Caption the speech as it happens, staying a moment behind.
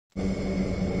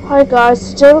Hi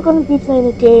guys, today we're going to be playing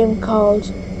a game called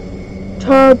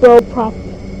Turboprop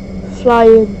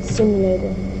Flying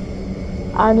Simulator.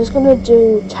 I'm just going to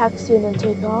do taxiing and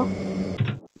take off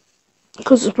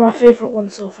because it's my favourite one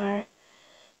so far.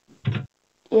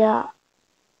 Yeah.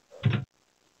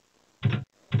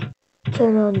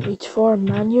 Turn on each form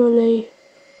manually.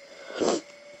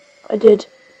 I did.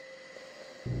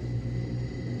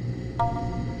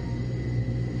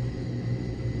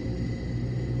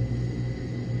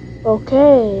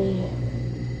 Okay.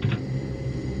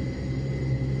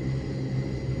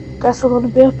 Guess we're going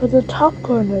to be up in the top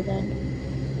corner then.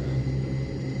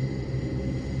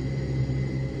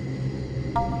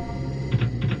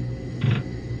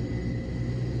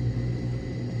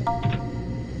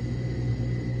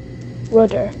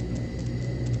 Rudder.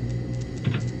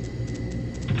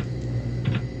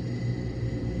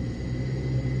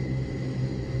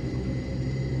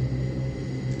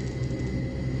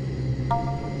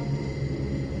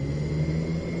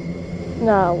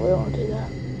 No, we won't do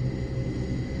that.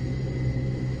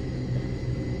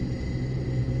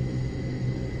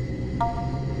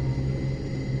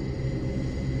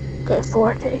 Okay,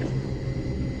 40.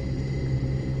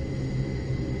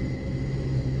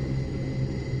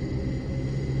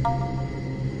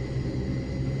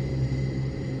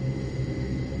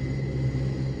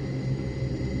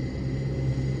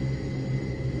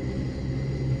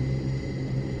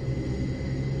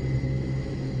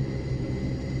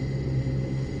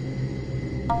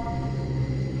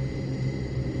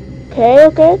 Okay.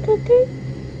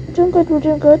 We're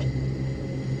doing good.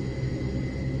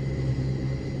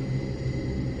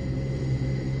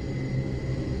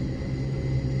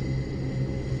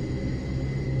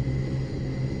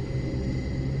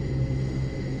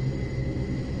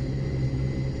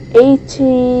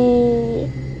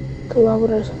 $80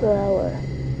 kilometers per hour.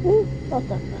 Not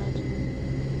that bad.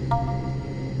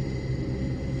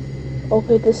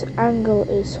 Okay, this angle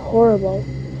is horrible.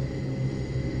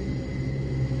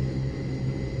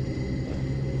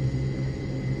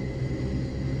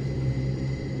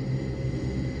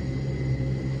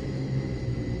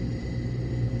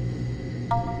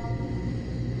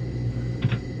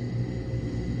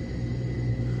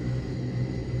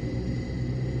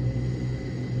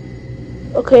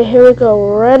 Okay, here we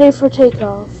go. Ready for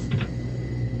takeoff.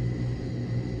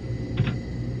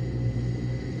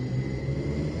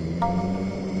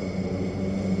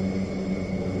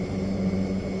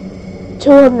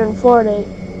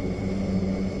 $240.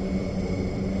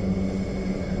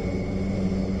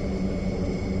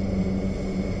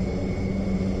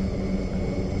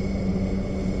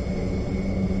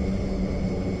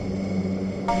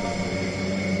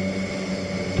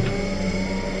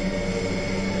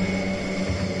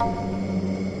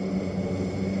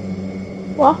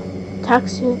 What?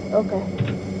 Taxi? Okay.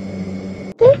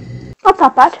 Okay, not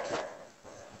that bad.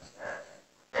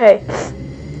 Okay.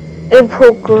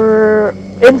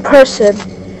 In person.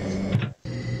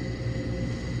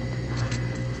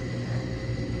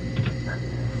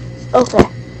 Okay.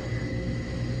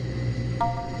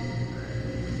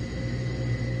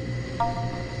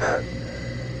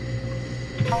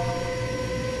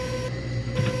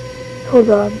 Hold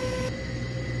on.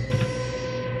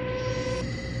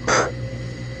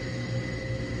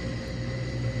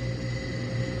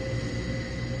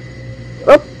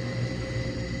 Oh.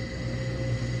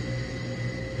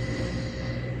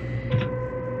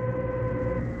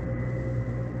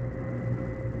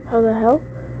 How the hell?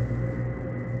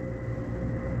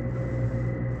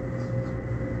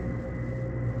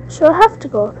 So I have to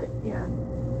go up here.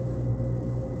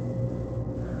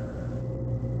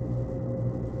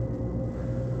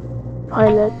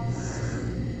 Pilot.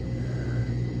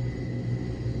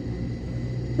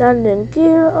 Landing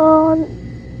gear on.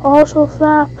 Auto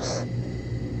flaps.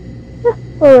 Yeah,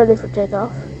 we're ready for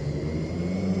takeoff.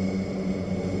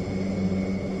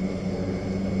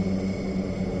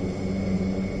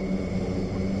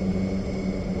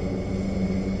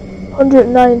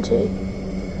 $190.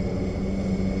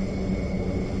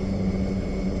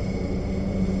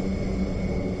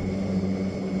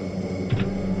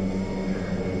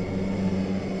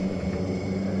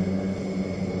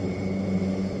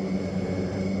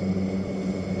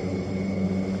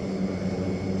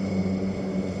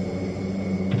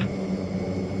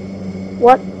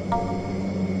 What?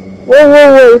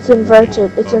 Whoa, it's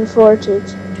inverted. It's inverted.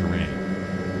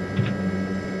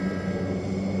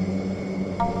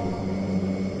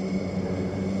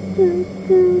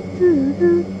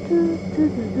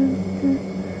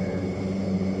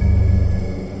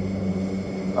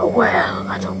 Oh well,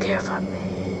 I don't care if I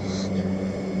missed.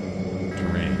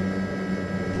 Terrain.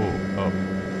 Pull up.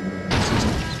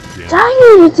 Dang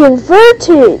it, it's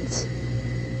inverted!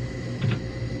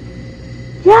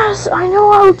 Yes, I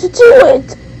know how to do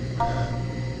it!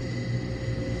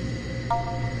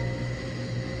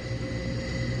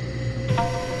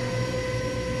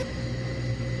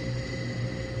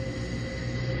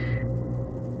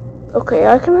 Okay,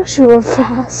 I can actually run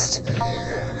fast.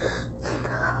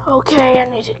 Okay, I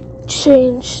need to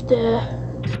change the...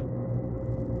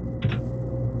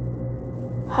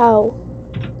 How?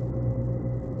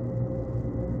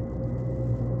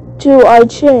 Do I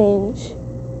change?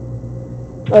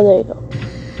 Oh, there you go.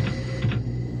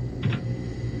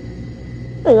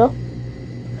 There you go.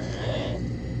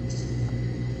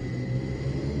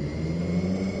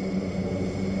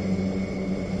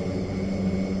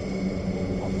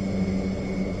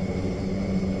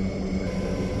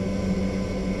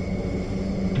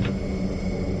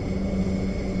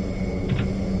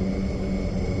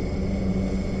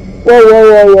 Whoa, whoa,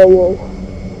 whoa, whoa, whoa.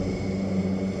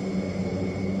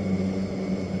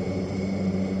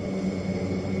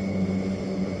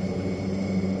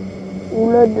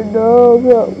 Let the dog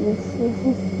out.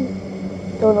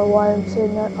 Don't know why I'm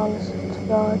saying that, honestly to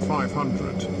God.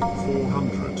 500,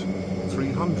 400,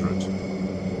 300.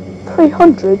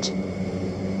 300?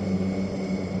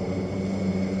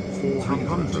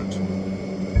 400.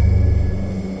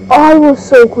 I was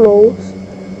so close.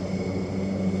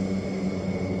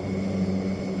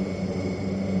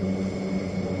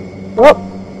 Oh.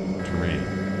 Terrain.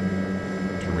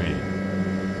 Terrain.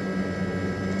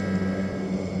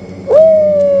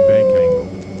 Bank angle.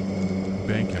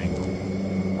 Bank angle.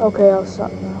 Okay, I'll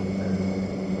stop now.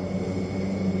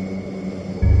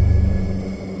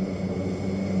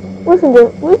 We can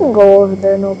go over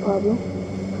there, no problem.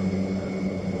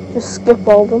 Just skip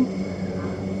all them.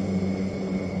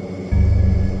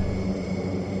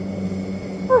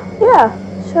 Yeah,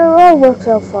 sure, it all works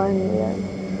out fine in the end.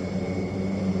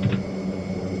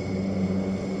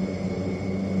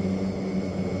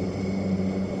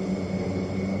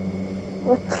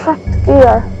 Retract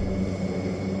gear.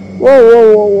 Whoa, whoa,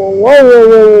 whoa, whoa, whoa,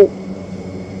 whoa, whoa.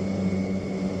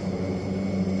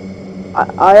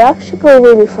 I actually go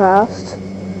really fast.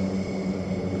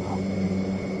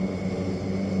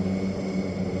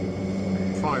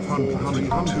 Five hundred,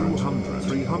 200,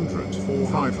 300,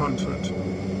 500.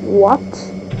 What?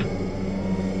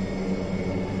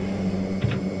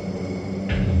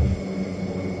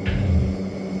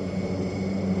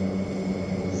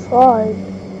 Five.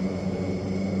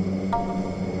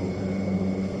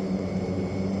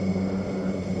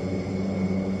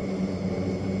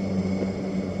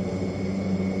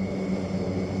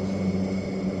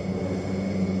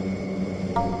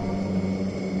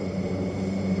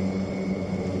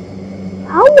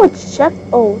 How much check?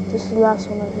 Oh, this is the last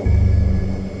one, I think.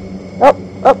 Up,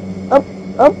 up, up,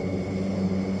 up.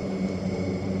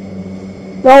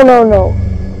 No, no, no.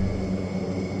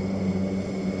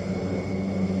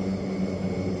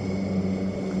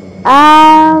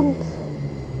 And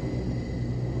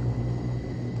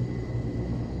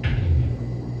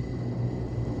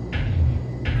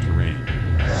Terrain.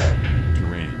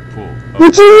 Terrain. Pull.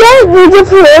 would you let me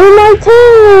deploy my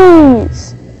tanks?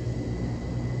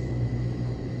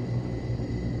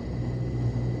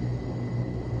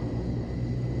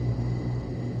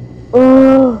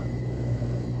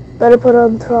 Better put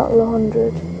on throttle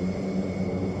 100.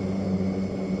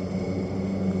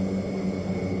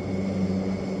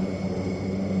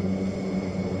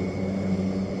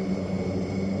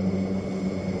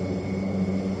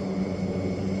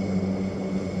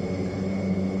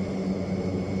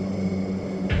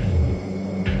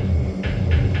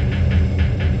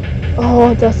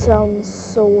 Oh, that sounds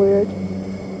so weird.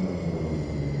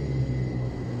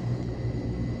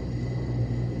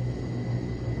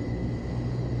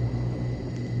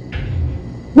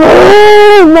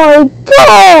 Oh my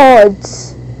God!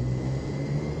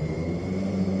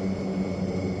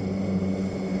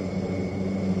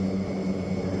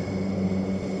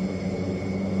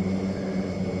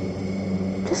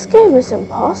 This game is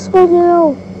impossible, you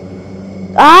know.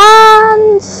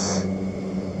 And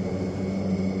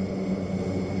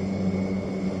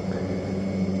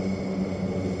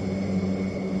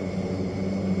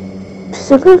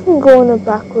so we can go in it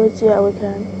backwards. Yeah, we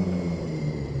can.